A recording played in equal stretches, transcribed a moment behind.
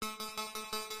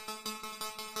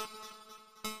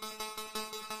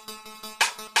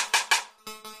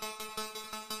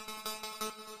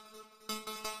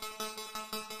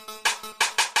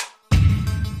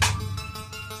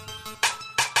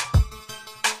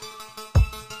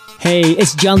Hey,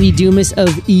 it's John Lee Dumas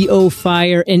of EO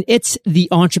Fire, and it's The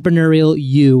Entrepreneurial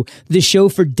You, the show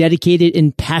for dedicated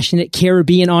and passionate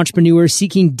Caribbean entrepreneurs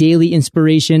seeking daily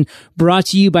inspiration, brought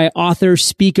to you by author,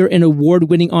 speaker, and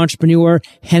award-winning entrepreneur,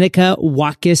 Henika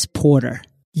Watkis Porter.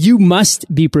 You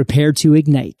must be prepared to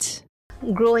ignite.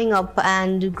 Growing up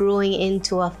and growing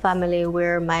into a family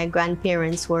where my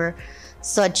grandparents were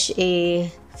such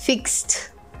a fixed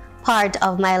part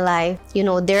of my life,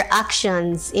 their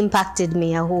actions impacted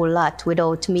me a whole lot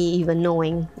without me even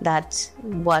knowing that's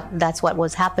what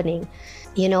was happening.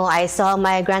 I saw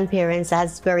my grandparents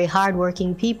as very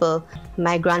hardworking people.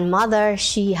 My grandmother,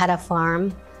 she had a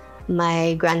farm.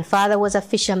 My grandfather was a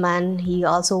fisherman. He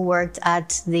also worked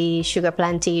at the sugar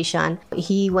plantation.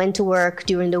 He went to work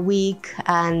during the week,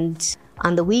 and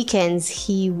on the weekends,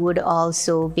 he would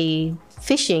also be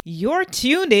fishing. You're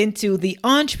tuned into the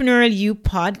Entrepreneurial You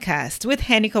podcast with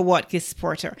Henika Watkis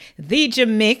Porter, the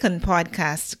Jamaican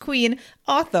podcast queen,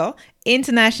 author,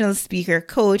 international speaker,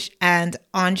 coach, and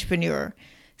entrepreneur.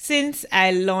 Since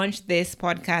I launched this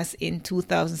podcast in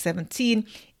 2017,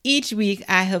 each week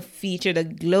I have featured a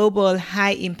global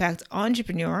high-impact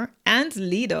entrepreneur and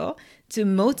leader to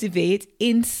motivate,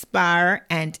 inspire,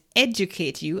 and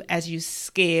educate you as you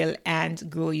scale and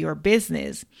grow your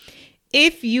business.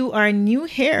 If you are new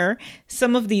here,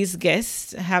 some of these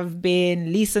guests have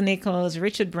been Lisa Nichols,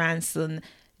 Richard Branson,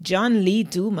 John Lee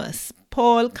Dumas,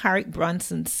 Paul Carrick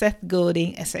Bronson, Seth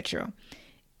Godin, etc.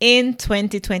 In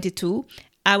 2022,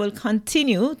 I will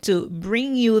continue to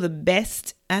bring you the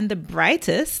best and the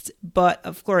brightest, but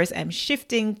of course, I'm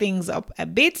shifting things up a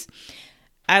bit.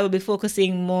 I will be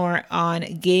focusing more on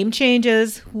game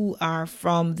changers who are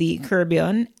from the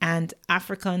Caribbean and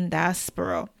African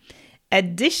diaspora.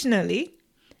 Additionally,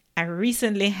 I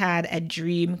recently had a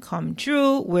dream come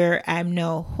true where I'm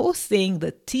now hosting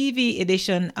the TV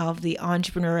edition of the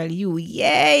Entrepreneurial You.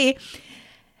 Yay!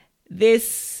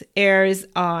 This airs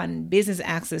on Business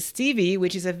Access TV,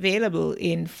 which is available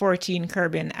in 14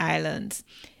 Caribbean islands.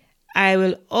 I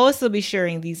will also be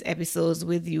sharing these episodes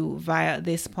with you via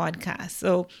this podcast.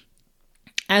 So,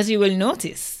 as you will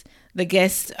notice, the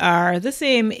guests are the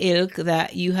same ilk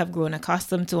that you have grown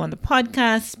accustomed to on the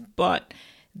podcast, but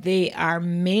they are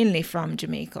mainly from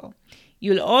Jamaica.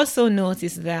 You'll also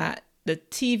notice that the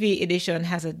TV edition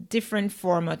has a different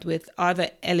format with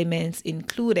other elements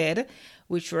included,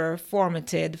 which were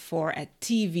formatted for a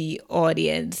TV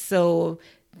audience. So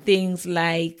things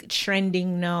like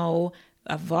trending now,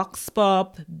 a vox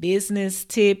pop, business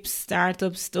tips,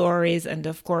 startup stories, and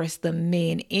of course the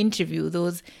main interview.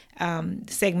 Those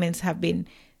segments have been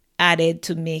added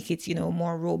to make it,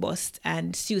 more robust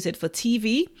and suited for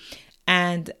TV.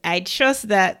 And I trust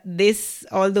that this,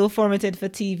 although formatted for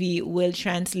TV, will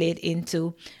translate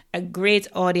into a great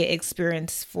audio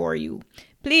experience for you.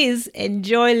 Please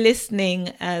enjoy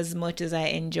listening as much as I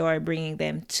enjoy bringing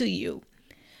them to you.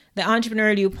 The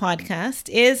Entrepreneurial You podcast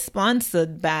is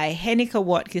sponsored by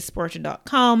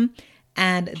HenikaWatkisporter.com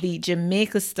and the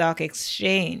Jamaica Stock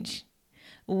Exchange.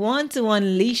 Want to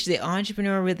unleash the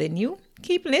entrepreneur within you?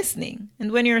 Keep listening.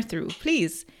 And when you're through,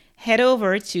 please head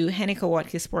over to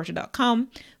HenikaWatkisporter.com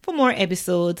for more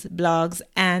episodes, blogs,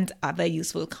 and other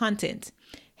useful content.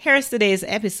 Here's today's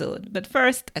episode, but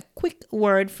first, a quick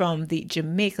word from the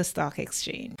Jamaica Stock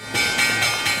Exchange.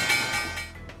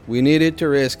 We needed to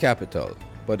raise capital,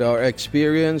 but our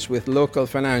experience with local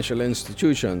financial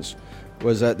institutions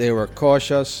was that they were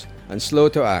cautious and slow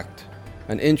to act,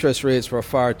 and interest rates were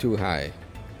far too high.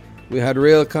 We had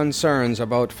real concerns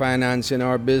about financing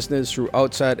our business through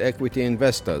outside equity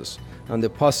investors and the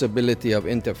possibility of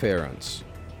interference.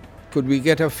 Could we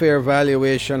get a fair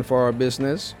valuation for our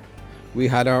business? We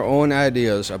had our own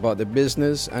ideas about the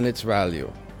business and its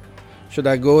value. Should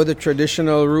I go the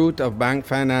traditional route of bank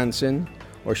financing,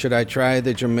 or should I try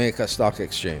the Jamaica Stock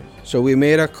Exchange? So we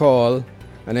made a call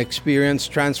and experienced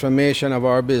transformation of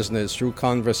our business through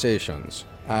conversations.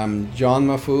 I'm John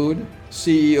Mafood,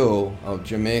 CEO of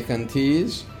Jamaican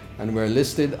Teas, and we're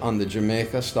listed on the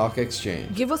Jamaica Stock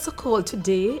Exchange. Give us a call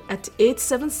today at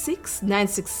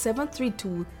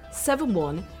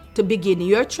 876-967-3271 to begin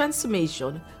your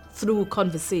transformation through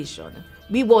conversation.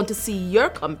 We want to see your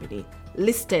company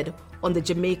listed on the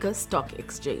Jamaica Stock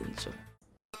Exchange.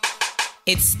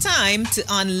 It's time to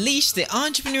unleash the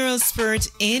entrepreneurial spirit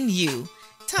in you.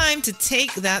 Time to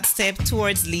take that step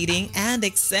towards leading and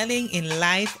excelling in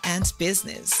life and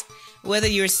business. Whether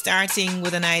you're starting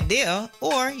with an idea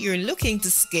or you're looking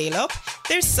to scale up,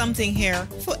 there's something here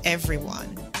for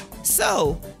everyone.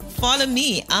 So, follow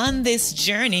me on this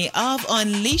journey of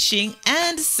unleashing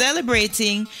and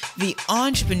celebrating the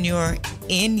entrepreneur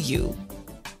in you.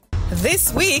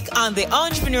 This week on the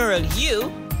Entrepreneurial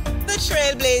You,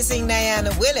 trailblazing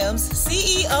Nyanna Williams,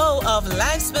 CEO of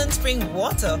Lifespan Spring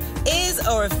Water, is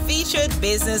our featured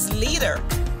business leader.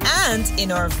 And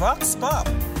in our Vox Pop,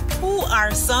 who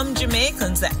are some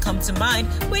Jamaicans that come to mind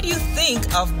when you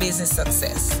think of business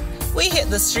success? We hit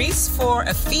the streets for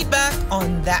a feedback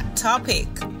on that topic.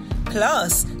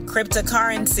 Plus,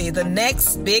 cryptocurrency, the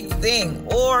next big thing,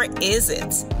 or is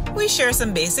it? We share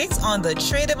some basics on the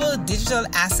tradable digital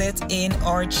asset in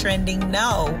our trending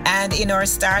now. And in our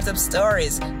startup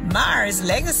stories, Mars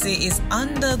Legacy is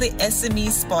under the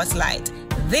SME spotlight.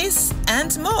 This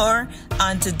and more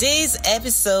on today's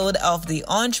episode of The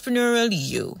Entrepreneurial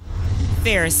You.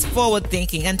 Fierce,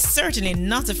 forward-thinking, and certainly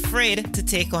not afraid to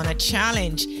take on a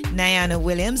challenge, Nyanna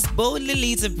Williams boldly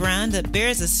leads a brand that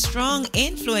bears a strong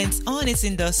influence on its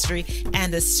industry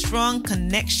and a strong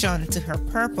connection to her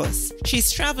purpose.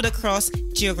 She's traveled across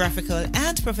geographical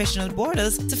and professional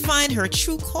borders to find her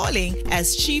true calling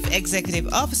as Chief Executive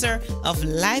Officer of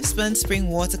Lifespan Spring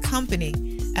Water Company,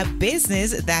 a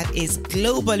business that is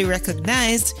globally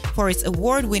recognized for its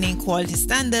award-winning quality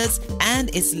standards and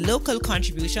its local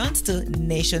contributions to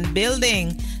nation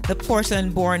building. The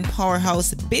Portland-born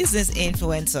powerhouse business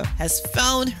influencer has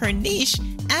found her niche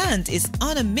and is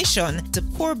on a mission to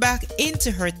pour back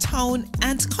into her town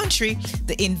and country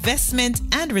the investment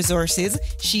and resources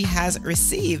she has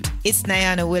received. It's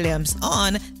Nyanna Williams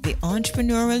on The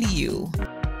Entrepreneurial You.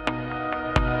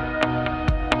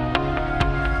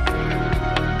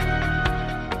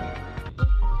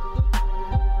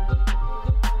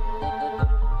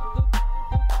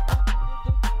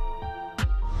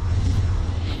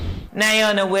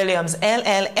 Nyanna Williams,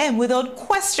 LLM, without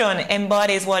question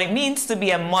embodies what it means to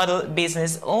be a model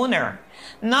business owner.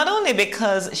 Not only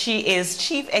because she is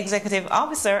Chief Executive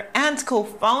Officer and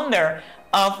co-founder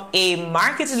of a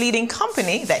market-leading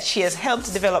company that she has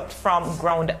helped develop from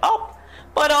ground up,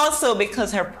 but also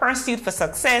because her pursuit for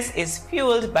success is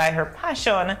fueled by her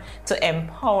passion to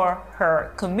empower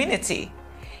her community.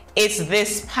 It's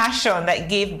this passion that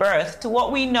gave birth to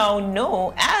what we now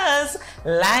know as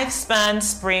Lifespan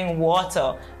Spring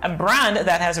Water, a brand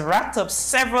that has racked up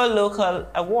several local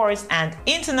awards and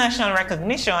international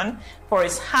recognition for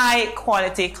its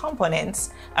high-quality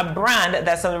components, a brand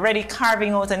that's already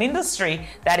carving out an industry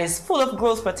that is full of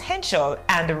growth potential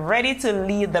and ready to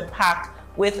lead the pack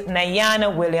with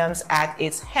Nyanna Williams at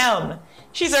its helm.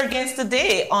 She's our guest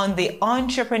today on The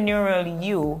Entrepreneurial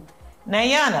You.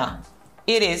 Nyanna,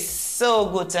 it is so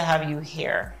good to have you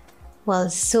here.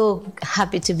 Well, so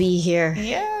happy to be here.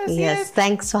 Yes.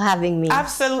 Thanks for having me.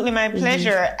 Absolutely, my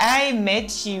pleasure. I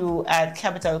met you at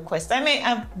Capital Quest. I may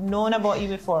have known about you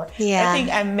before. Yeah. I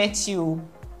think I met you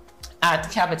at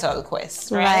Capital Quest,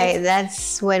 right?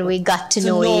 That's when we got to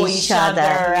know each other.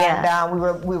 Yeah.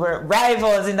 And we were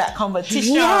rivals in that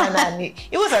competition, and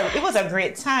it was a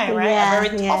great time, right? Yeah, a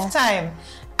very tough time.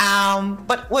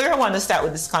 But where I want to start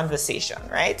with this conversation,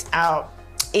 right,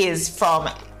 is from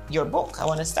your book. I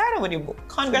want to start with your book.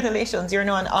 Congratulations, you're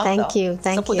now an author. Thank you.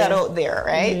 So put that out there,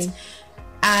 right?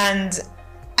 And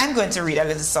I'm going to read a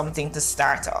little something to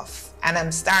start off. And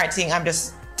I'm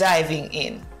just diving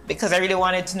in because I really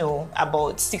wanted to know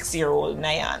about 6-year-old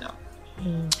Nyanna.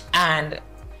 And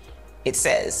it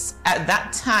says, at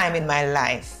that time in my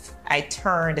life, I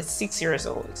turned 6 years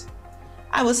old.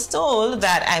 I was told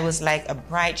that I was like a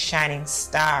bright shining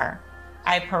star.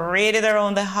 I paraded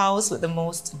around the house with the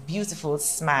most beautiful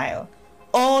smile,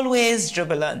 always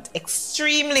jubilant,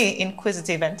 extremely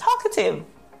inquisitive and talkative.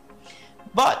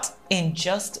 But in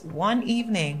just one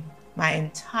evening, my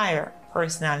entire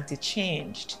personality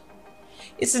changed.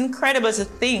 It's incredible to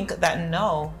think that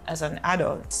now, as an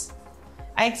adult,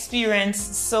 I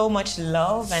experienced so much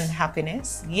love and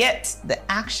happiness, yet the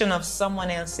action of someone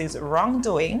else's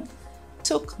wrongdoing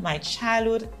took my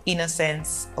childhood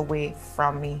innocence away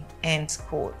from me, end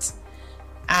quote.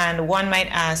 And one might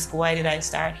ask, why did I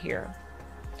start here?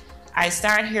 I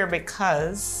start here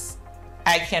because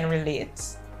I can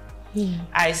relate.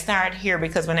 I start here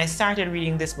because when I started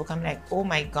reading this book, I'm like, oh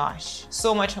my gosh,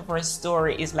 so much of her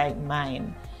story is like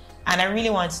mine. And I really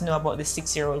want to know about the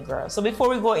 6-year-old girl. So before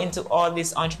we go into all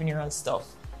this entrepreneurial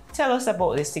stuff, tell us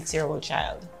about this 6-year-old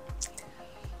child.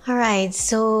 All right,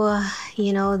 so,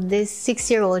 this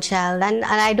 6-year-old child, and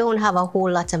I don't have a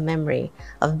whole lot of memory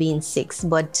of being 6,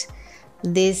 but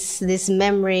this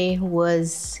memory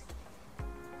was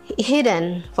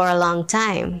hidden for a long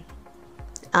time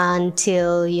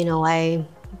until, I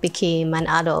became an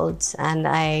adult and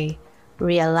I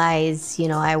realized,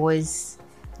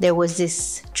 there was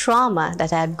this trauma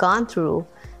that I had gone through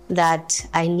that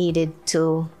I needed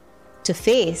to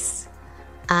face.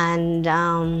 And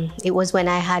it was when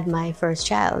I had my first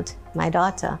child, my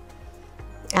daughter.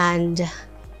 And,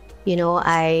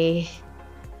 I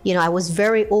was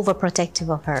very overprotective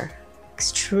of her.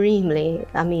 Extremely,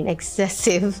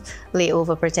 excessively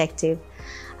overprotective.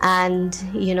 And,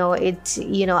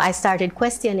 I started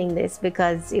questioning this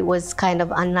because it was kind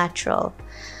of unnatural.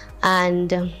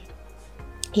 And,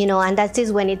 and that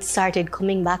is when it started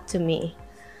coming back to me.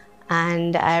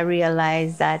 And I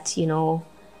realized that,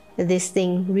 this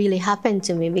thing really happened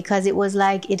to me, because it was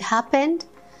like it happened,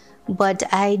 but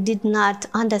I did not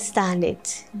understand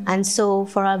it. And so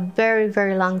for a very,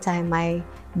 very long time, I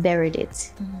buried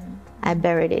it. I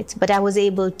buried it, but I was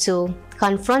able to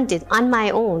confront it on my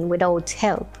own without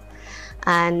help.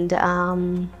 And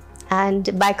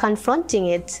by confronting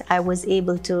it, I was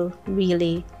able to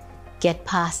really get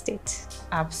past it.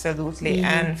 Absolutely.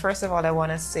 And first of all, I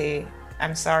want to say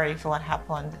I'm sorry for what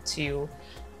happened to you,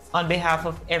 on behalf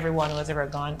of everyone who has ever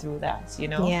gone through that,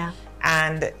 Yeah.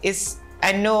 And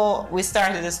I know we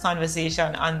started this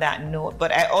conversation on that note,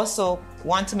 but I also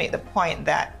want to make the point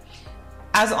that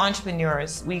as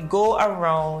entrepreneurs, we go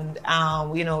around,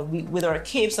 with our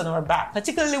capes on our back,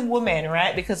 particularly women,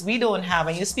 right? Because we don't have,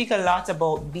 and you speak a lot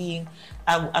about being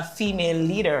a female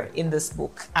leader in this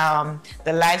book,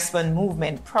 the lifespan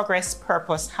movement, progress,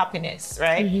 purpose, happiness,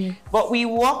 right? But we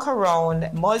walk around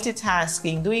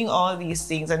multitasking, doing all these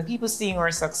things, and people seeing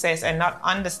our success and not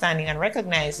understanding and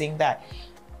recognizing that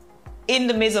in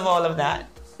the midst of all of that,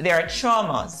 there are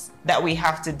traumas that we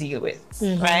have to deal with,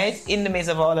 right? In the midst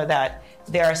of all of that,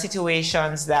 there are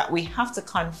situations that we have to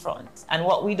confront, and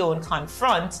what we don't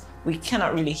confront, we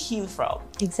cannot really heal from.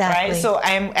 Exactly. Right? So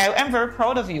I'm very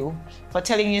proud of you for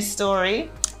telling your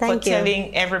story, Thank you.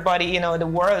 telling everybody, the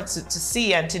world to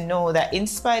see and to know that in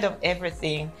spite of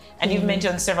everything, and you've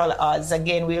mentioned several odds,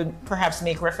 again, we'll perhaps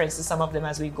make reference to some of them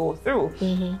as we go through,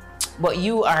 but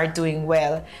you are doing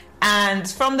well. And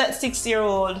from that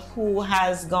 6-year-old who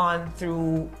has gone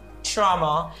through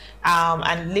trauma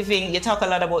and living, you talk a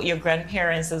lot about your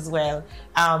grandparents as well.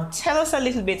 Tell us a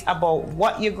little bit about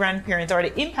what your grandparents, or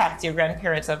the impact your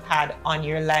grandparents have had on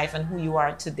your life and who you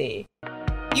are today.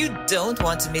 You don't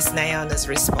want to miss Nyanna's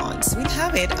response. We'll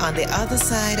have it on the other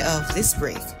side of this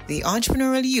break. The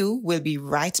Entrepreneurial You will be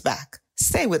right back.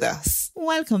 Stay with us.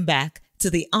 Welcome back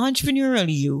to the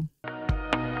Entrepreneurial You.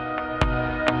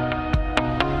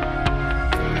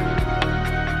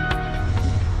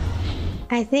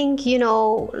 I think,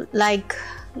 like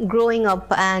growing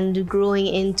up and growing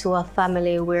into a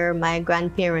family where my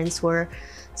grandparents were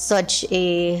such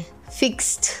a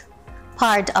fixed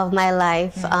part of my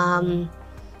life,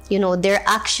 their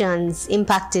actions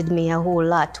impacted me a whole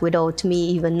lot without me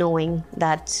even knowing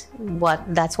that's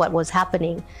what was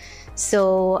happening.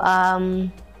 So, I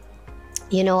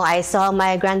saw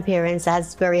my grandparents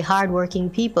as very hardworking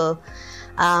people.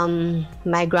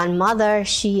 My grandmother,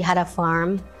 she had a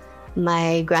farm.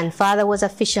 My grandfather was a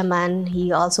fisherman.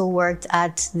 He also worked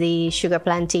at the sugar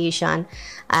plantation,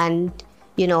 and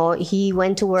he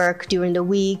went to work during the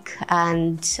week,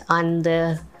 and on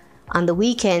the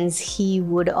weekends he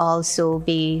would also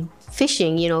be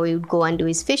fishing. He would go and do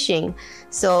his fishing.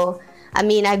 So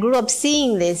I grew up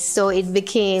seeing this, so it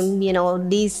became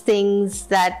these things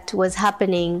that was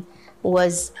happening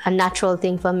was a natural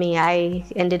thing for me. I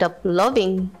ended up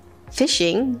loving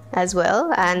fishing as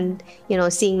well, and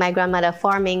seeing my grandmother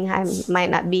farming. I might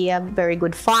not be a very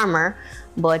good farmer,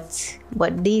 but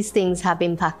these things have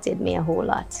impacted me a whole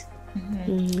lot.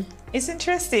 It's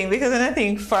interesting because when I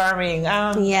think farming,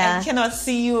 I cannot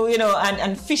see you,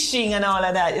 and fishing and all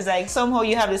of that. It's like somehow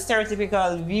you have this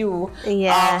stereotypical view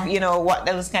of, what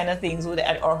those kind of things would,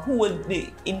 or who would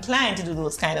be inclined to do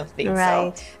those kind of things.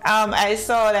 Right. So, I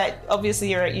saw that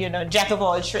obviously you're, jack of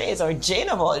all trades or Jane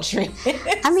of all trades.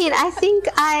 I think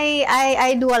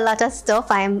I do a lot of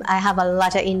stuff. I have a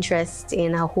lot of interest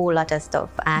in a whole lot of stuff,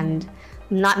 and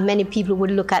not many people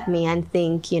would look at me and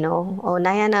think, oh,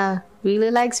 Nyanna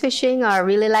really likes fishing or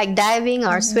really like diving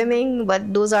or swimming,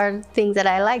 but those are things that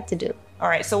I like to do. All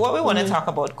right, so what we want to talk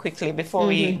about quickly before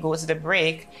we go to the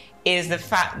break is the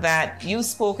fact that you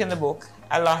spoke in the book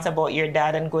a lot about your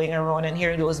dad and going around and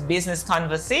hearing those business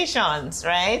conversations,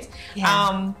 right?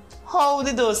 Yeah. How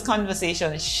did those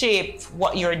conversations shape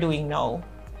what you're doing now?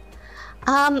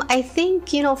 I think,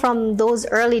 from those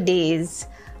early days,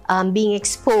 being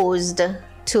exposed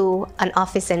to an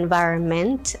office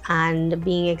environment and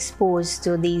being exposed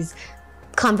to these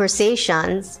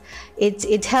conversations,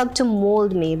 it helped to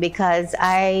mold me, because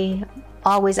I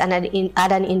always had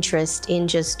an interest in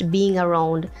just being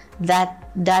around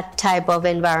that type of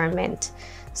environment.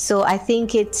 So I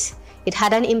think it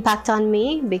had an impact on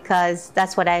me, because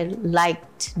that's what I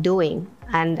liked doing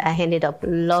and I ended up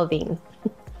loving.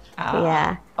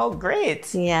 Yeah. Oh,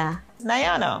 great. Yeah.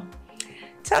 Nyanna,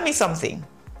 tell me something.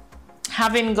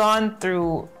 Having gone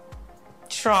through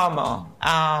trauma,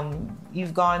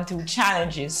 you've gone through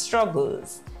challenges,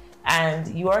 struggles, and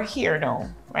you are here now,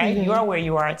 right? You are where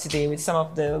you are today with some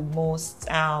of the most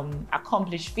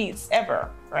accomplished feats ever,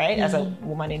 right? As a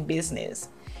woman in business.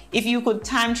 If you could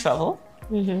time travel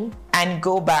and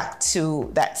go back to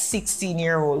that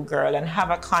 16-year-old girl and have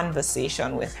a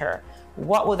conversation with her,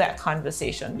 what would that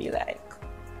conversation be like?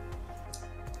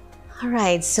 All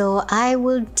right, so I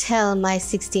will tell my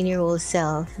 16-year-old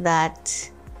self that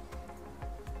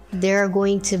there are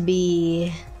going to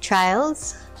be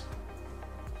trials,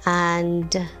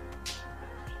 and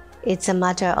it's a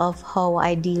matter of how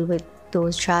I deal with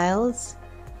those trials.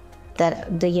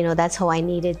 That's how I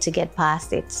needed to get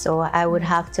past it. So I would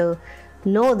have to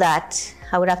know that.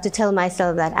 I would have to tell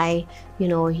myself that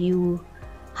you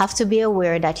have to be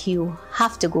aware that you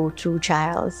have to go through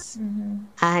trials,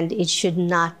 and it should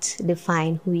not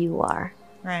define who you are.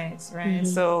 Right.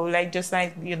 So just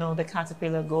like the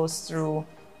caterpillar goes through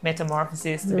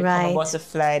metamorphosis to become a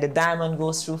butterfly, the diamond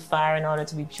goes through fire in order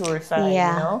to be purified.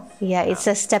 Yeah, it's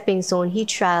a stepping stone.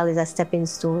 Each trial is a stepping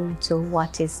stone to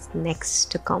what is next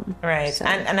to come. Right. So,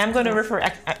 and I'm going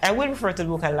to I will refer to the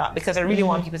book a lot because I really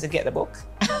want people to get the book.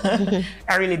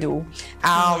 I really do.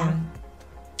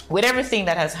 With everything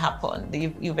that has happened,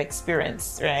 you've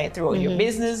experienced, right, throughout your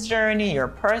business journey, your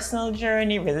personal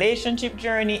journey, relationship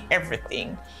journey,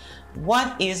 everything.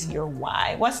 What is your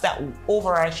why? What's that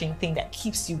overarching thing that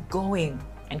keeps you going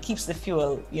and keeps the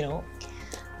fuel,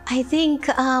 I think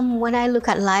when I look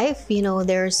at life,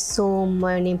 there's so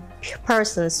many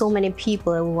persons, so many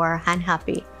people who are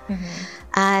unhappy.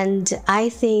 And I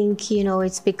think,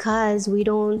 it's because we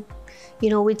don't,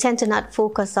 we tend to not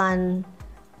focus on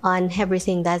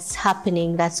everything that's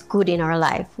happening that's good in our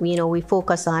life. We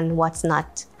focus on what's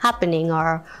not happening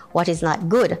or what is not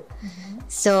good.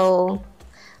 So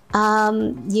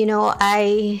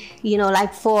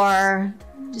like for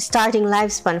starting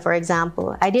Lifespan, for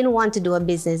example, I didn't want to do a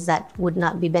business that would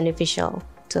not be beneficial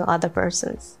to other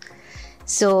persons.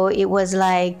 So it was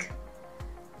like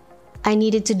I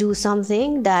needed to do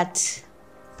something that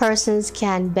persons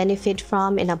can benefit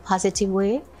from in a positive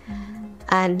way.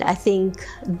 And I think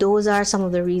those are some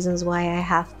of the reasons why I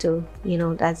have to,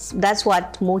 that's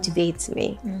what motivates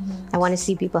me. I want to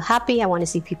see people happy. I want to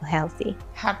see people healthy.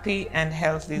 Happy and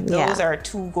healthy. Those are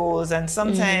two goals. And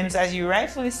sometimes, as you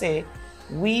rightfully say,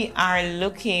 we are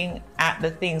looking at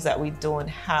the things that we don't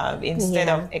have instead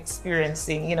of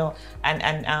experiencing,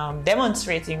 and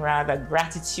demonstrating rather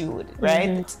gratitude,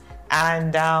 right?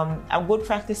 And a good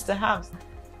practice to have.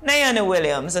 Nyanna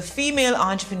Williams, a female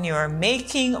entrepreneur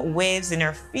making waves in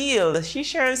her field. She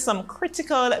shares some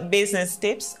critical business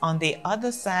tips on the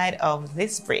other side of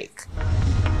this break.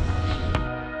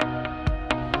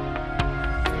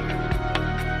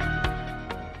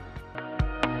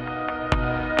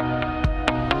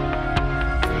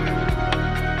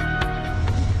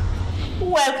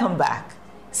 Welcome back.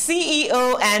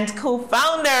 CEO and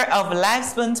co-founder of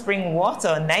Lifespan Spring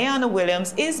Water, Nyanna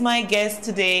Williams is my guest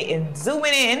today in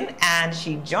Zooming In, and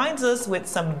she joins us with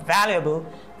some valuable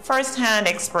first-hand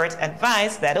expert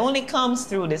advice that only comes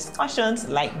through discussions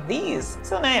like these.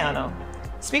 So Nyanna,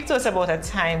 speak to us about a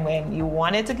time when you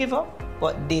wanted to give up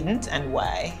but didn't, and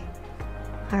why.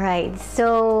 All right,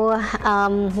 so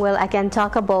I can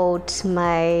talk about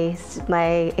my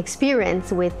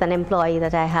experience with an employee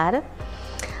that I had.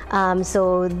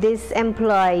 So this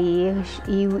employee,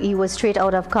 he was straight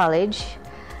out of college,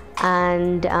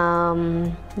 and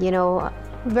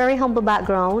very humble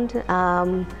background,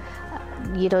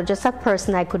 just a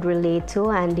person I could relate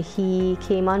to, and he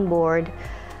came on board.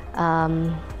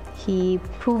 He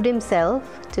proved himself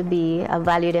to be a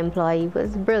valued employee. He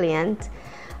was brilliant,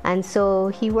 and so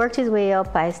he worked his way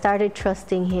up. I started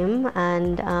trusting him,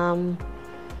 and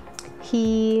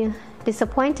he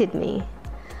disappointed me.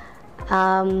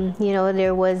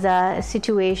 There was a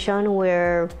situation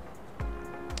where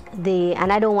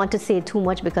and I don't want to say too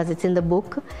much because it's in the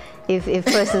book if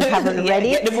persons haven't read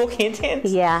it. The book hints.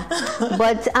 Yeah.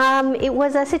 But it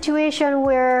was a situation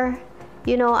where,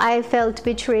 I felt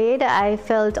betrayed. I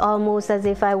felt almost as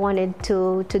if I wanted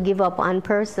to give up on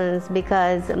persons,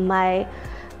 because my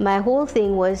whole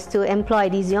thing was to employ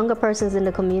these younger persons in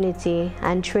the community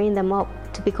and train them up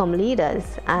to become leaders.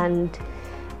 And,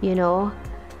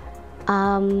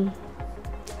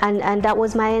 and that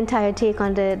was my entire take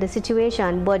on the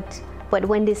situation. But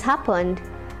when this happened,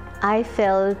 I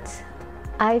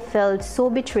felt so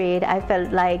betrayed. I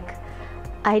felt like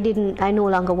I no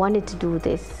longer wanted to do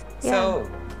this. So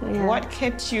what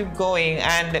kept you going?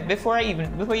 And before you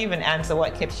even answer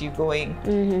what kept you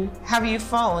going, have you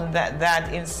found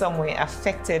that in some way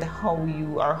affected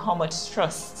how much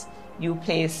trust you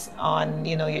place on,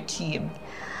 your team?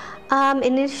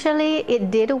 Initially,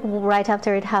 it did right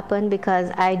after it happened,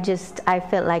 because I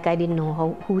felt like I didn't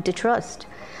know who to trust.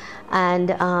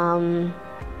 And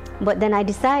but then I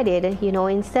decided,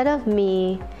 instead of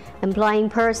me employing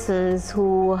persons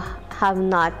who have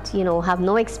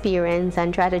no experience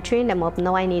and try to train them up,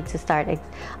 now I need to start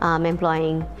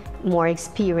employing more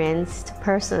experienced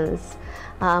persons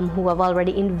who have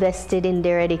already invested in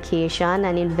their education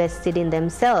and invested in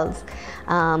themselves,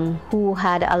 who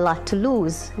had a lot to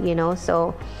lose,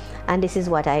 so, and this is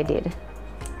what I did.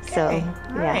 So,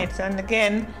 right. And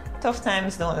again, tough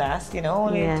times don't last,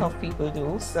 only tough people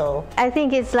do. So I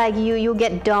think it's like you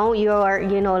get down,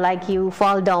 like you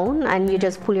fall down and you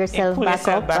just pull yourself back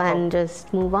up and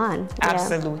just move on.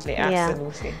 Absolutely.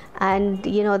 And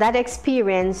that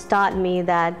experience taught me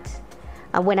that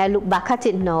when I look back at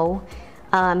it now,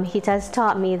 it has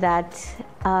taught me that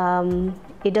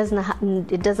it does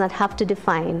not have to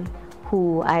define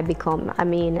who I become. I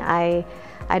mean, I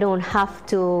don't have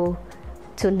to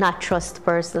not trust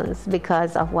persons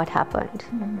because of what happened.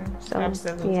 So,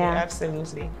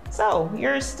 absolutely. So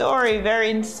your story, very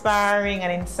inspiring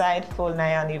and insightful,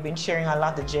 Nyanna. You've been sharing a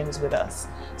lot of gems with us.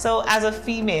 So as a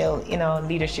female in a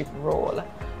leadership role,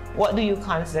 what do you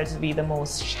consider to be the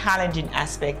most challenging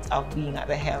aspect of being at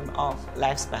the helm of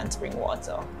Lifespan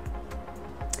Springwater?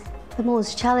 The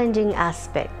most challenging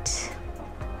aspect?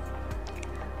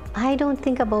 I don't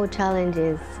think about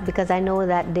challenges, because I know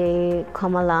that they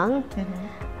come along,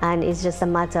 and it's just a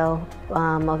matter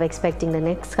of expecting the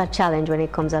next challenge when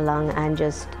it comes along and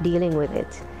just dealing with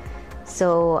it.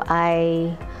 So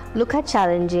I look at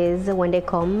challenges when they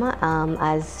come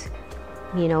as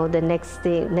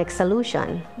the next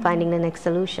solution, finding the next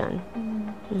solution.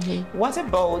 What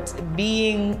about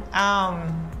being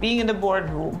in the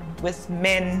boardroom with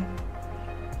men,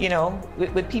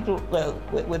 with people,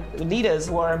 with leaders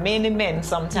who are mainly men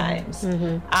sometimes?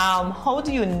 How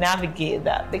do you navigate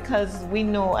that? Because we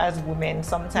know as women,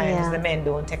 sometimes the men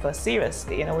don't take us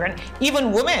seriously.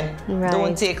 Even women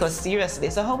don't take us seriously.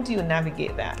 So how do you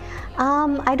navigate that?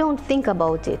 I don't think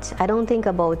about it.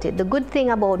 The good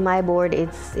thing about my board,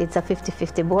 it's a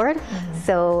 50-50 board.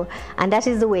 So, and that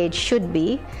is the way it should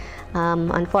be.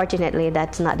 Unfortunately,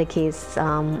 that's not the case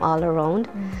all around.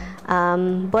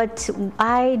 But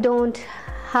I don't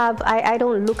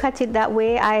look at it that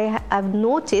way. I've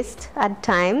noticed at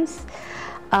times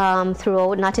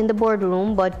throughout, not in the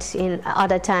boardroom, but in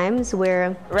other times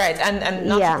where... Right, and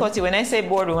not to cut you, when I say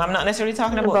boardroom, I'm not necessarily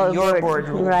talking about your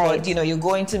boardroom, but you're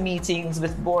going to meetings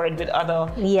with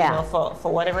other,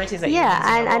 for whatever it is that you need to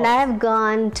and I've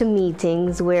gone to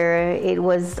meetings where it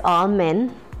was all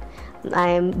men.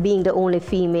 I'm being the only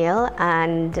female,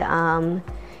 and my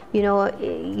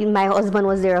husband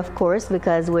was there, of course,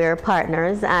 because we're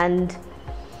partners, and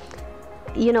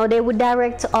they would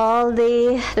direct all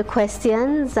the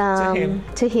questions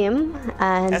to him,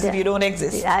 and as if you don't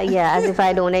exist. As if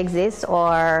I don't exist.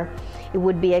 Or it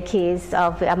would be a case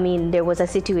of, there was a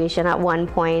situation at one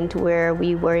point where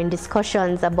we were in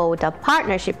discussions about a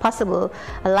partnership, possible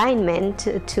alignment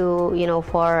to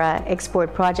for an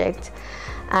export project.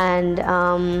 And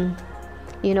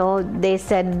they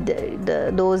said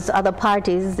those other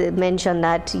parties mentioned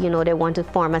that they want to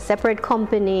form a separate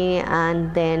company,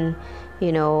 and then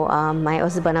my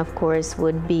husband, of course,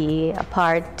 would be a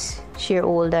part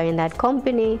shareholder in that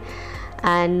company.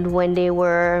 And when they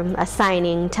were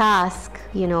assigning tasks,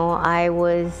 I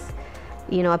was,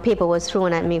 a paper was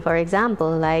thrown at me, for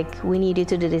example, like, we need you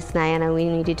to do this, Nyanna, we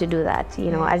need you to do that,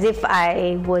 as if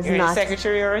I was You're not...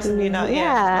 secretary or something? Okay.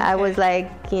 I was like,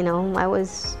 I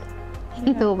was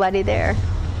nobody there.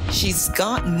 She's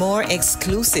got more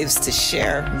exclusives to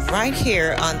share right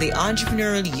here on The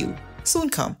Entrepreneurial You. Soon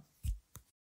come.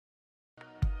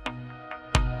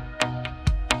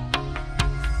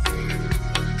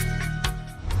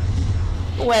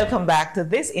 Welcome back to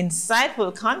this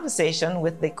insightful conversation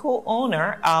with the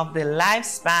co-owner of the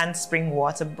Lifespan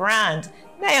Springwater brand,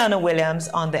 Nyanna Williams,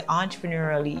 on The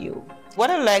Entrepreneurial You.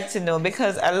 What I'd like to know,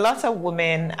 because a lot of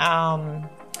women,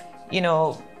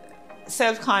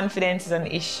 self-confidence is an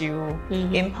issue,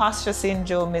 imposter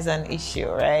syndrome is an issue,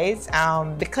 right?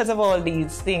 Because of all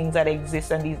these things that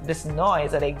exist and this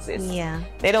noise that exists,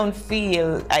 they don't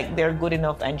feel like they're good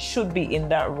enough and should be in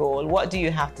that role. What do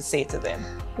you have to say to them?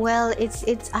 Well,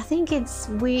 I think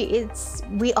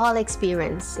we all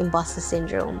experience imposter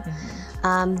syndrome.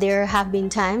 There have been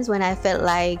times when I felt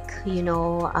like, I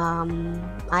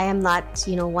am not,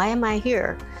 why am I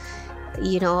here?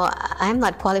 I'm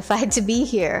not qualified to be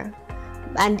here.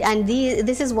 And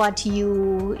this is what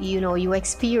you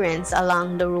experience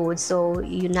along the road. So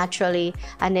you naturally,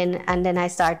 and then I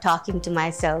start talking to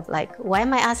myself like, why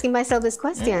am I asking myself this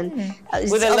question?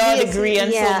 With a law degree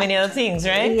and so many other things,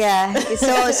 right? Yeah.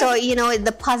 So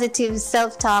the positive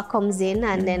self-talk comes in,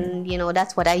 and then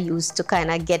that's what I use to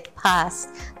kind of get past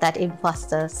that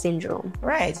imposter syndrome.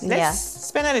 Right. Let's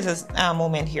spend a little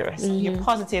moment here. Your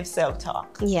positive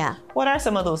self-talk. Yeah. What are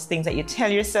some of those things that you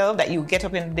tell yourself, that you get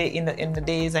up in the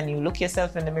days and you look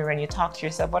yourself in the mirror and you talk to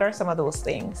yourself? What are some of those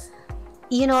things?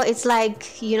 It's like,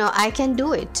 I can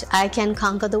do it. I can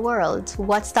conquer the world.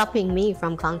 What's stopping me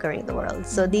from conquering the world?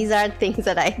 So these are things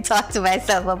that I talk to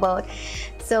myself about.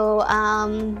 So, I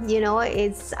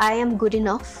am good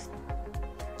enough.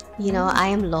 I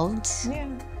am loved. Yeah.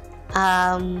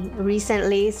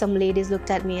 Recently, some ladies looked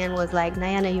at me and was like,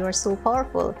 Nyanna, you are so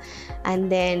powerful. And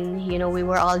then, we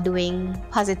were all doing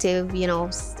positive,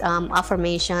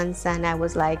 affirmations. And I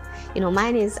was like,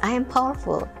 mine is, I am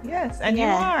powerful. Yes, and you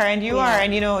are, and you are.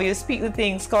 And, you speak the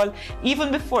things called,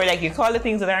 even before, like you call the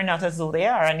things that are not as though they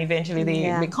are, and eventually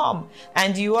they become.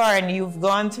 And you are, and you've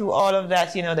gone through all of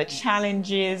that, the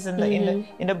challenges and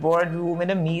in the boardroom, in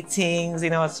the meetings,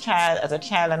 as a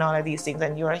child and all of these things.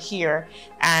 And you are here.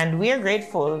 And we are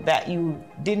grateful that you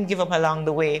didn't give up along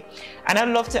the way. And I'd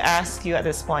love to ask you at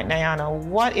this point, Nyanna,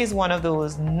 what is one of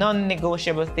those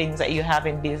non-negotiable things that you have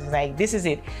in business? Like, this is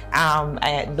it.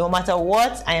 No matter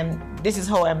what, this is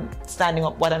how I'm standing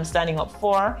up, what I'm standing up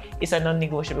for. It's a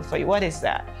non-negotiable for you. What is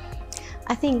that?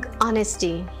 I think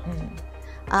honesty.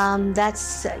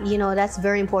 That's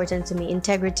very important to me.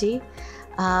 Integrity.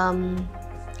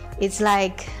 It's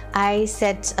like I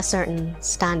set a certain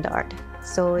standard.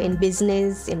 So in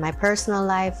business, in my personal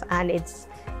life, and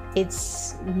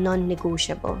it's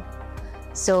non-negotiable.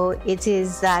 So it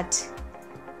is that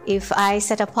if I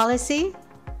set a policy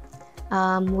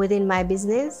within my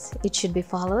business, it should be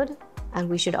followed, and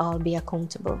we should all be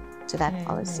accountable to that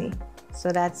policy. So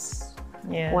that's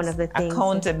one of the things.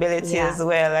 Accountability as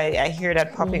well. I hear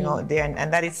that popping out there,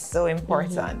 and that is so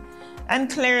important. And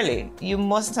clearly, you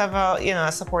must have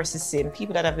a support system,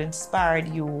 people that have inspired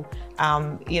you,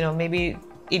 maybe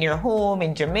in your home,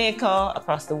 in Jamaica,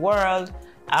 across the world,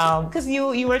 because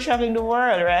you were traveling the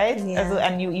world, right?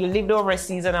 And you lived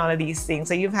overseas and all of these things.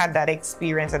 So you've had that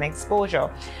experience and exposure.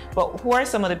 But who are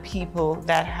some of the people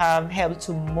that have helped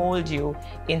to mold you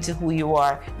into who you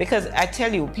are? Because I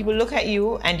tell you, people look at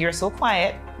you and you're so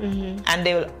quiet, and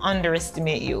they will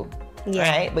underestimate you,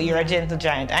 right? But you're a gentle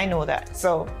giant. I know that.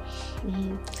 So.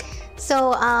 So,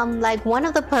 like one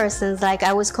of the persons, like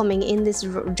I was driving in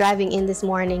this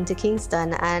morning to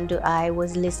Kingston, and I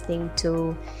was listening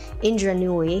to Indra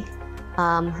Nooyi,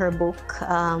 her book,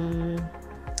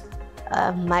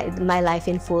 My Life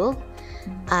in Full.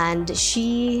 And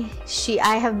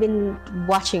I have been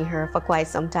watching her for quite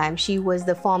some time. She was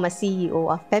the former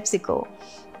CEO of PepsiCo.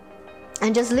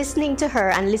 And just listening to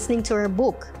her and listening to her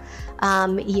book,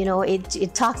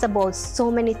 it talks about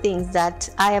so many things that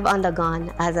I have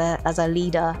undergone as a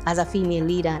leader, as a female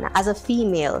leader, and as a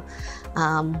female,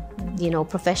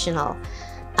 professional.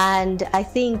 And I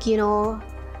think,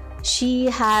 she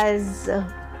has,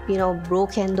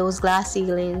 broken those glass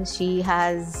ceilings. She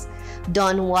has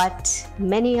done what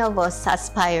many of us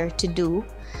aspire to do.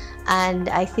 And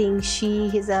I think she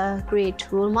is a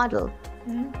great role model.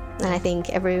 And I think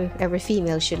every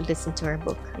female should listen to her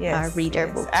book or read her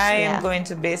book. I am going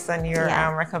to, based on your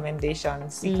recommendation,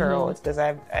 seek her out, because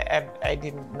I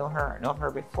didn't know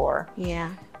her before.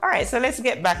 Yeah. All right, so let's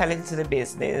get back a little to the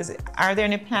business. Are there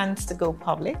any plans to go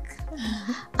public with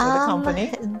the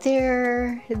company?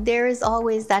 There is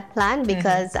always that plan,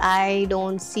 because I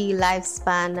don't see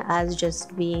Lifespan as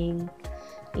just being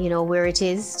where it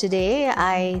is today.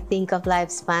 I think of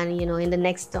Lifespan, in the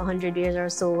next 100 years or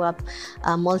so, a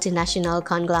multinational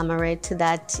conglomerate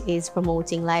that is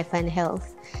promoting life and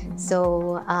health.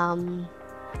 So,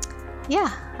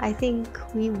 I think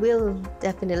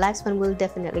Lifespan will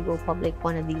definitely go public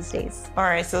one of these days. All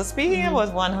right, so speaking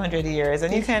about 100 years,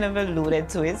 and you kind of alluded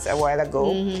to it a while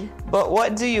ago, but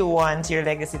what do you want your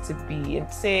legacy to be,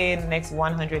 say, in the next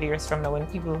 100 years from now, when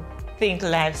people think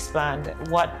Lifespan,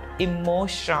 what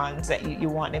emotions that you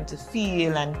want them to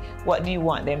feel, and what do you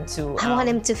want them to... I want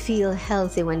them to feel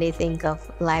healthy when they think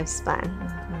of Lifespan.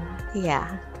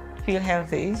 Yeah. Feel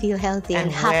healthy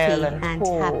and happy and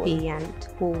whole. Happy and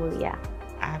whole,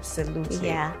 Absolutely.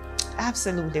 Yeah.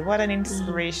 Absolutely. What an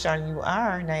inspiration you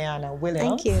are, Nyanna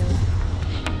Williams. Thank you.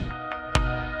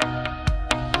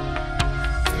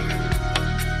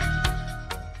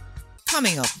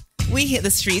 Coming up, We hit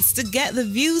the streets to get the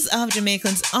views of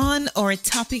Jamaicans on our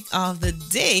topic of the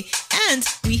day, and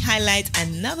we highlight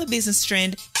another business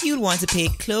trend you'll want to pay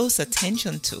close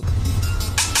attention to.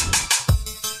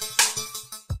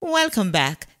 Welcome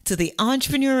back to the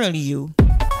Entrepreneurial You.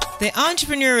 The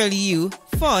Entrepreneurial You,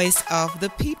 voice of the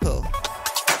people.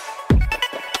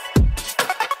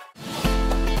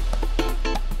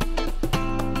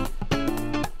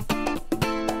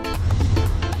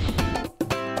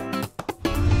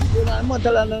 I'm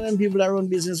telling them people that run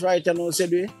business right now,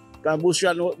 said we. Because Bush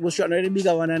not the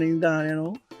bigger one in town, you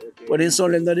know. But they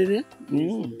sold them, did they?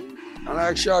 I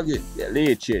like Shaggy. Yeah,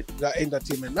 late shit. The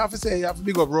entertainment. Now, if you say you have to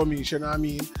big up Romish, you know what I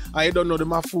mean? And you don't know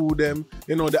them food them,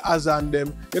 you know the Azan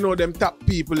them, you know them top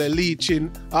people, the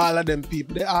leeching, all of them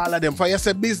people, all of them. For you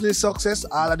say business success,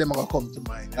 all of them are going to come to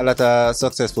mind. A lot of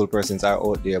successful persons are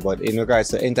out there, but in regards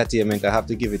to entertainment, I have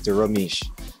to give it to Romish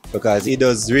because he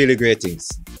does really great things.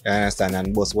 You understand?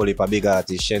 And boss whole heap of big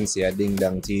artists, Shensia, Ding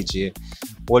Dang, TJ,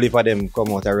 whole heap of them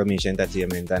come out of Romish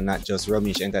Entertainment, and not just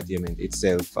Romish Entertainment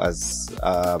itself as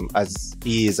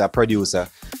he is a producer,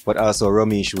 but also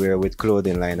Romish wear with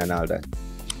clothing line and all that.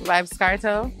 Vibes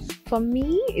Cartel. For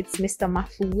me, it's Mr.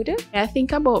 Mafood. I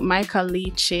think about Michael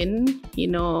Lee Chin. You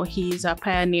know, he's a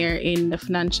pioneer in the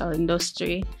financial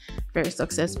industry, very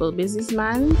successful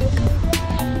businessman.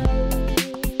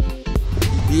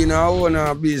 Being a owner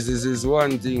of business is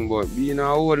one thing, but being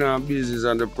a owner of business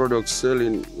and the product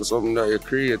selling is something that you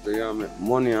create, you make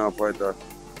money off of that.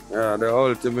 Yeah, the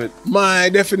ultimate. My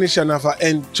definition of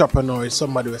an entrepreneur is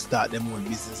somebody who start their own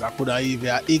business. I could have even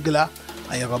an igler,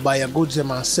 and you can buy a goods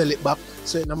and sell it back.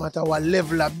 So no matter what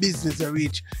level of business you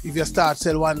reach, if you start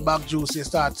sell one bag juice, you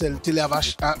start sell till you have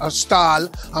a stall,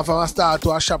 and from a stall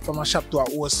to a shop, from a shop to a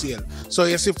wholesale. So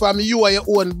you see, from you are your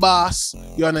own boss,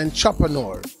 you're an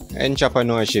entrepreneur.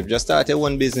 Entrepreneurship, just start your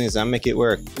own business and make it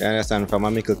work. You understand? From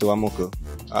a mickle to a muckle.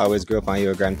 I always grew up on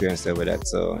your grandparents there with that.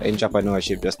 So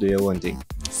entrepreneurship, just do your own thing.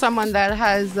 Someone that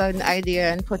has an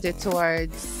idea and put it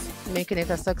towards making it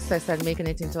a success and making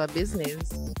it into a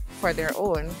business for their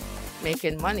own,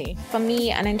 making money. For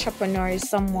me, an entrepreneur is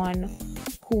someone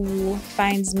who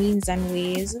finds means and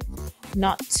ways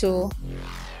not to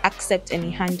accept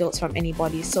any handouts from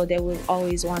anybody. So they will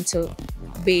always want to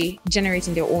be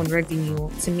generating their own revenue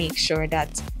to make sure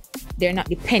that they're not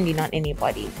depending on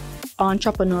anybody. An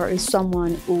entrepreneur is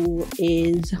someone who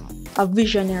is a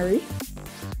visionary,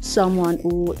 someone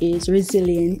who is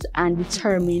resilient and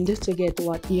determined to get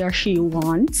what he or she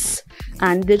wants,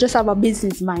 and they just have a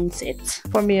business mindset.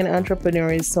 For me, an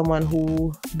entrepreneur is someone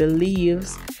who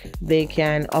believes they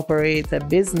can operate a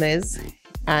business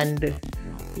and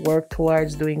work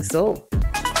towards doing so.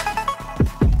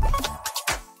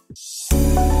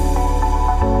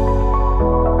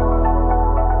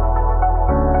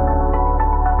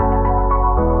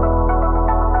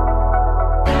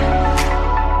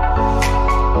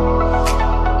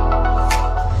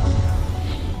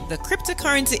 The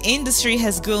cryptocurrency industry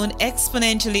has grown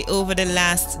exponentially over the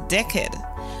last decade.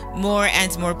 More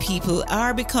and more people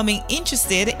are becoming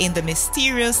interested in the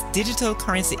mysterious digital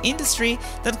currency industry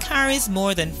that carries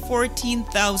more than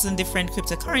 14,000 different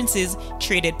cryptocurrencies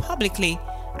traded publicly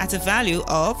at a value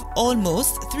of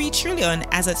almost 3 trillion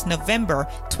as of November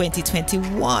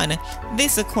 2021.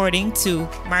 This according to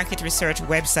market research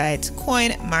website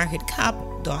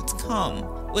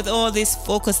coinmarketcap.com. With all this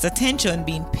focused attention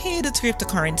being paid to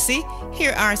cryptocurrency,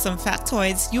 here are some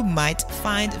factoids you might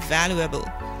find valuable.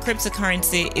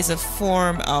 Cryptocurrency is a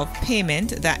form of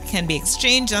payment that can be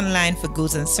exchanged online for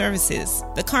goods and services.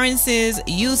 The currencies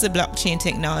use a blockchain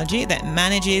technology that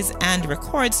manages and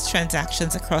records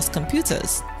transactions across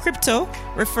computers. Crypto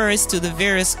refers to the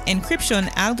various encryption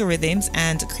algorithms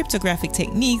and cryptographic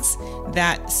techniques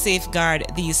that safeguard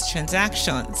these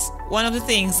transactions. One of the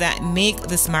things that make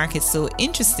this market so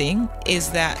interesting is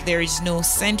that there is no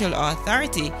central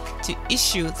authority to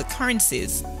issue the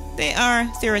currencies. They are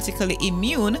theoretically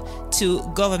immune to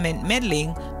government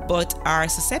meddling, but are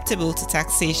susceptible to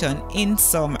taxation in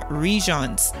some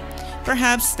regions.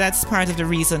 Perhaps that's part of the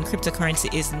reason cryptocurrency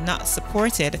is not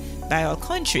supported by all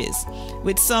countries,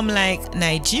 with some like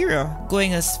Nigeria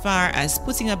going as far as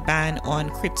putting a ban on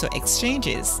crypto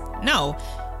exchanges. Now,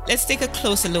 let's take a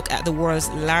closer look at the world's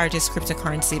largest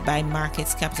cryptocurrency by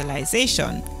market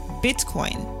capitalization,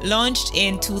 Bitcoin. Launched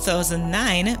in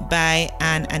 2009 by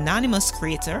an anonymous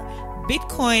creator,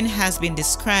 Bitcoin has been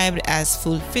described as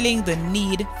fulfilling the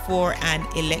need for an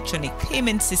electronic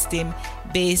payment system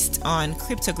based on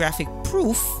cryptographic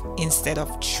proof instead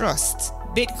of trust.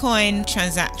 Bitcoin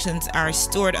transactions are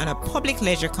stored on a public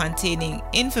ledger containing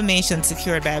information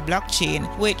secured by a blockchain,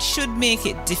 which should make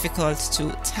it difficult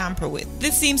to tamper with.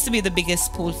 This seems to be the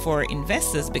biggest pull for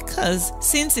investors because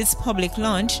since its public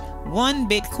launch, one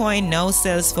Bitcoin now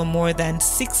sells for more than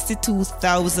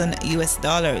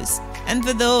 $62,000. And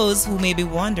for those who may be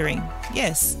wondering,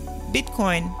 yes,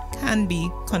 Bitcoin can be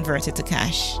converted to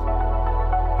cash.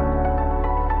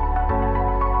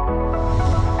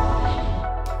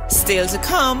 Still to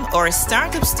come are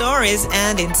startup stories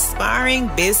and inspiring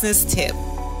business tips.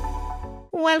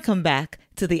 Welcome back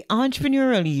to the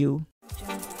Entrepreneurial You.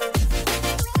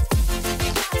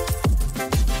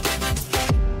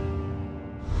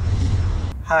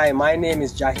 Hi, my name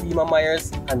is Jahima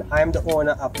Myers and I'm the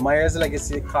owner of Myers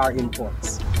Legacy Car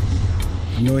Imports.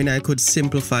 Knowing I could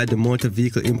simplify the motor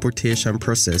vehicle importation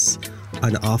process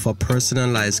and offer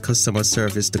personalized customer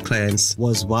service to clients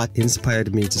was what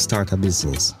inspired me to start a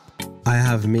business. I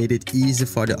have made it easy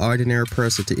for the ordinary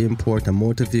person to import a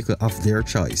motor vehicle of their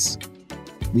choice.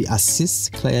 We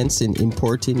assist clients in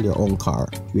importing their own car.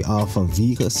 We offer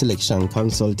vehicle selection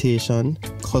consultation,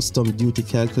 custom duty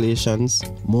calculations,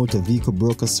 motor vehicle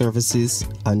broker services,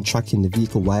 and tracking the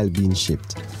vehicle while being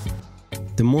shipped.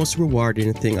 The most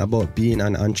rewarding thing about being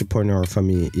an entrepreneur for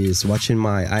me is watching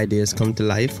my ideas come to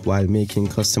life while making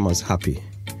customers happy.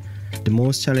 The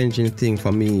most challenging thing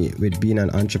for me with being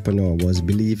an entrepreneur was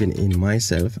believing in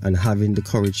myself and having the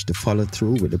courage to follow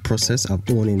through with the process of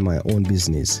owning my own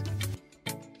business.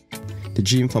 The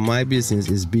dream for my business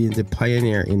is being the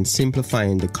pioneer in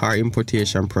simplifying the car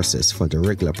importation process for the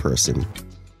regular person.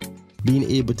 Being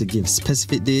able to give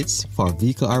specific dates for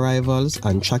vehicle arrivals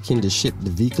and tracking the ship the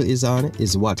vehicle is on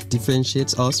is what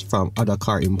differentiates us from other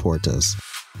car importers.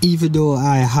 Even though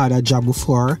I had a job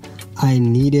before, I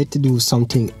needed to do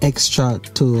something extra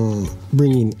to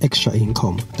bring in extra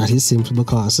income. That is simply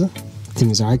because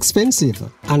things are expensive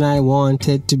and I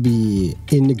wanted to be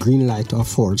in the green light to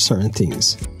afford certain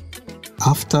things.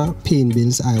 After paying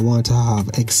bills, I want to have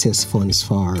excess funds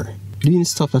for doing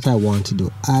stuff that I want to do.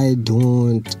 I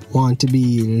don't want to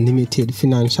be limited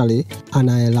financially and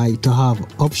I like to have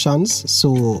options,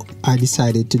 so I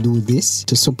decided to do this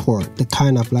to support the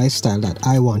kind of lifestyle that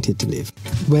I wanted to live.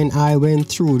 When I went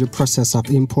through the process of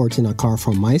importing a car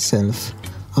for myself,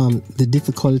 the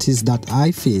difficulties that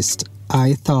I faced,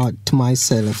 I thought to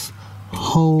myself,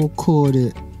 how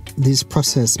could this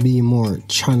process be more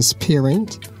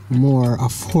transparent, more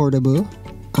affordable,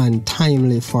 and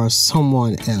timely for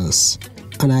someone else?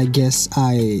 And I guess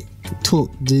I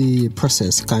took the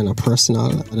process kind of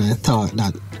personal and I thought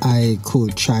that I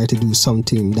could try to do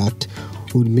something that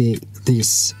would make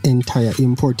this entire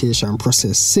importation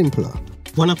process simpler.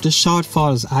 One of the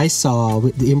shortfalls I saw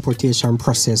with the importation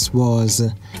process was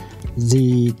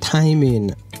the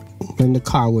timing when the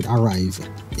car would arrive.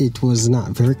 It was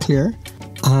not very clear.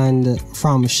 And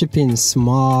from shipping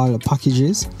small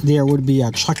packages, there would be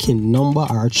a tracking number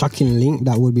or a tracking link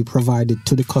that would be provided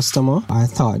to the customer. I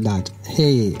thought that,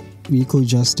 hey, we could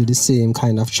just do the same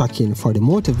kind of tracking for the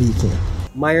motor vehicle.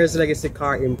 Myers Legacy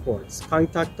Car Imports.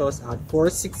 Contact us at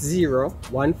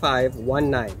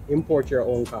 460-1519. Import your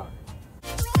own car.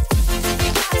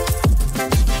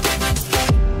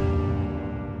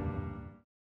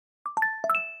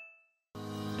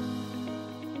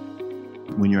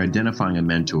 When you're identifying a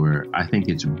mentor, I think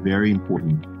it's very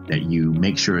important that you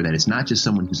make sure that it's not just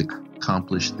someone who's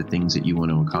accomplished the things that you want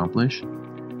to accomplish,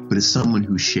 but it's someone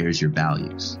who shares your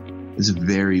values. It's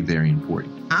very, very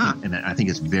important. And I think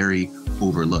it's very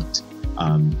overlooked.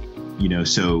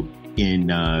 So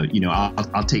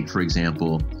I'll take, for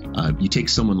example, you take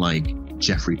someone like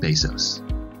Jeffrey Bezos.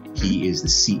 He is the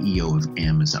CEO of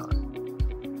Amazon.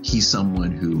 He's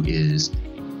someone who is,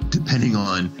 depending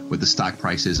on what the stock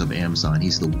price is of Amazon,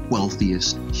 he's the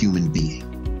wealthiest human being,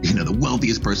 the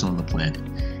wealthiest person on the planet.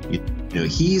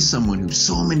 He is someone who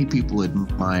so many people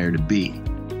admire to be.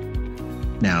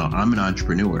 Now, I'm an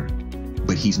entrepreneur,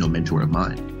 but he's no mentor of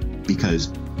mine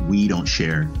because we don't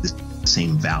share the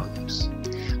same values.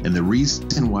 And the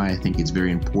reason why I think it's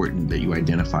very important that you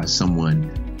identify someone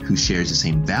who shares the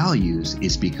same values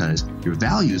is because your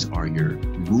values are your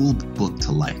rule book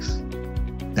to life.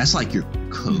 That's like your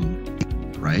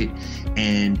code, right?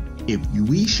 And if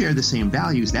we share the same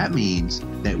values, that means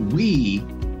that we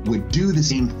would do the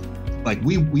same, like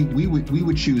we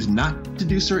would choose not to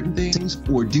do certain things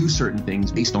or do certain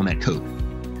things based on that code.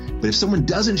 But if someone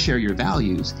doesn't share your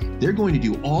values, they're going to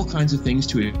do all kinds of things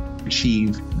to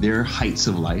achieve their heights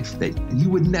of life that you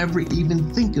would never even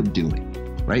think of doing,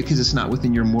 right? Because it's not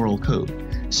within your moral code.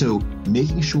 So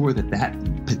making sure that that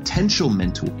potential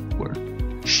mentor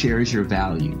shares your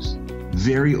values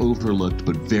very overlooked,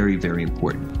 but very, very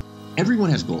important. Everyone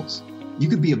has goals. You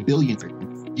could be a billionaire.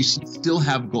 You still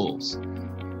have goals.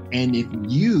 And if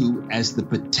you, as the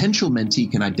potential mentee,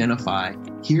 can identify,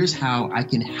 here's how I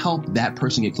can help that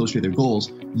person get closer to their goals,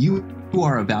 you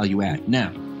are a value add.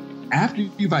 Now, after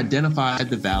you've identified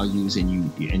the values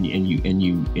and the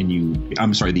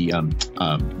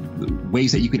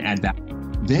ways that you can add value,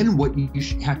 then what you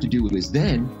have to do is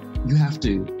then you have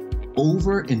to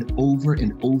over and over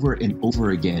and over and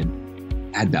over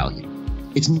again add value.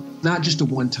 It's not just a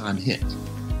one-time hit,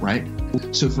 right?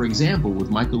 So for example, with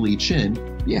Michael Lee Chin,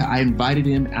 yeah, I invited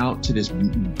him out to this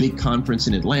big conference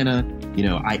in Atlanta.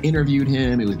 I interviewed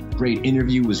him. It was a great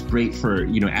interview. It was great for,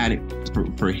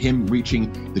 for him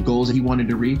reaching the goals that he wanted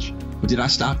to reach. But did I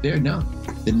stop there? No.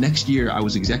 The next year I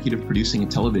was executive producing a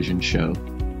television show,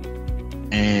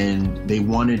 and they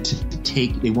wanted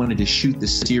to shoot the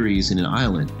series in an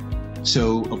island.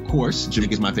 So of course,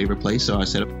 Jamaica is my favorite place. So I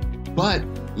said, but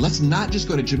let's not just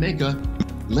go to Jamaica.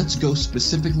 Let's go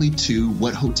specifically to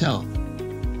what hotel?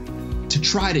 To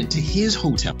Trident, to his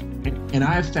hotel. And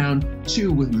I have found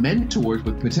too, with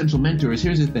potential mentors,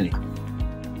 here's the thing,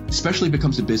 especially if it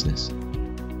comes to business,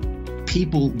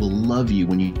 people will love you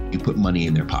when you put money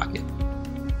in their pocket.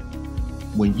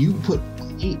 When you put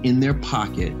money in their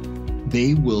pocket,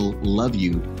 they will love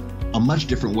you a much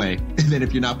different way than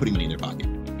if you're not putting money in their pocket,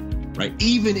 right?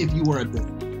 Even if you are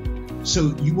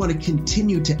so you want to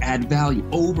continue to add value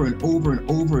over and over and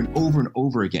over and over and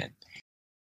over again.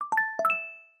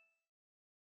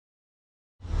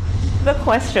 The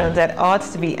questions that ought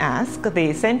to be asked, the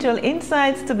essential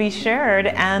insights to be shared,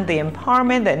 and the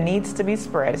empowerment that needs to be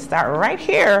spread start right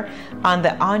here on the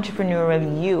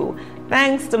Entrepreneurial You.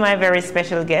 Thanks to my very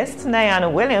special guest,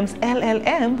 Nyanna Williams,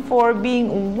 LLM, for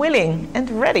being willing and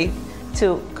ready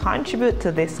to contribute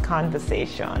to this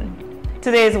conversation.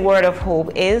 Today's word of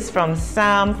hope is from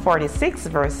Psalm 46,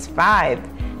 verse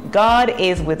 5. God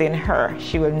is within her.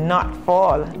 She will not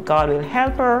fall. God will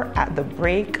help her at the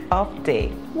break of day.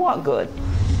 What good?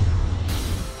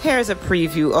 Here's a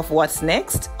preview of what's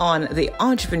next on the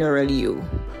Entrepreneurial You.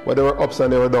 Well, there were ups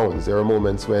and there were downs. There were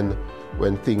moments when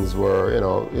things were,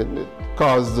 it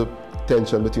caused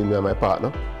tension between me and my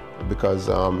partner because,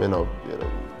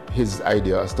 his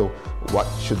idea as to what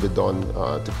should be done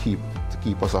to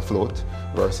keep us afloat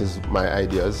versus my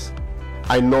ideas.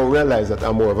 I now realize that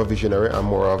I'm more of a visionary.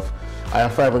 I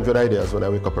have 500 ideas when I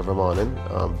wake up every morning.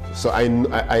 So I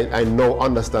now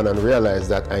understand and realize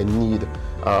that I need,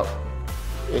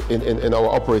 in our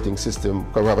operating system,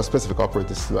 because we have a specific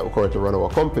operating system that we currently run our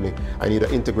company, I need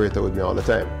an integrator with me all the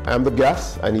time. I am the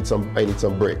gas, I need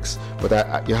some brakes.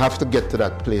 But you have to get to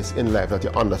that place in life that you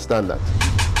understand that.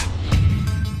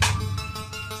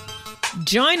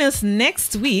 Join us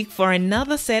next week for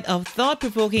another set of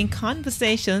thought-provoking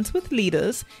conversations with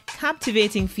leaders,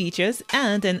 captivating features,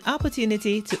 and an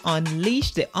opportunity to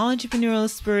unleash the entrepreneurial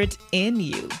spirit in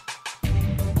you.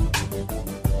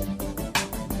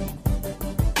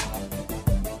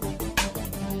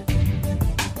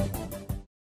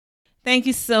 Thank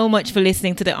you so much for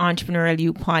listening to the Entrepreneurial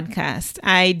You podcast.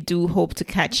 I do hope to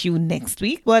catch you next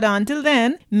week. But until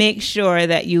then, make sure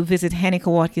that you visit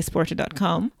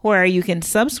HennekaWatkisporter.com, where you can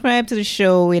subscribe to the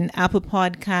show in Apple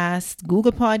Podcasts,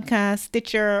 Google Podcasts,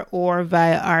 Stitcher, or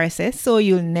via RSS so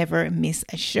you'll never miss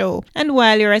a show. And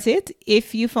while you're at it,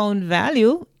 if you found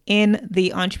value in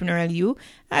the Entrepreneurial You,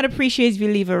 I'd appreciate if you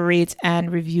leave a rate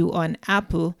and review on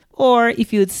Apple, or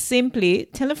if you'd simply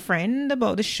tell a friend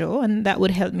about the show, and that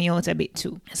would help me out a bit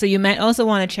too. So you might also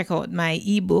want to check out my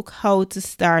ebook, How to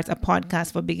Start a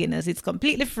Podcast for Beginners. It's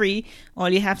completely free. All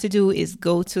you have to do is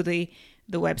go to the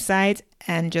website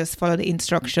and just follow the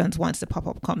instructions once the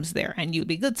pop-up comes there, and you'll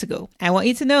be good to go. I want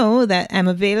you to know that I'm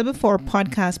available for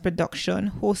podcast production,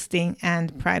 hosting,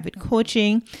 and private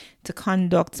coaching, to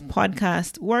conduct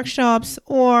podcast workshops,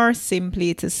 or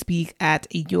simply to speak at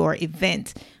your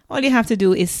event. All you have to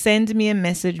do is send me a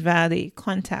message via the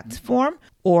contact form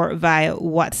or via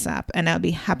WhatsApp, and I'll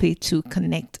be happy to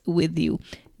connect with you.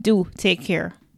 Do take care.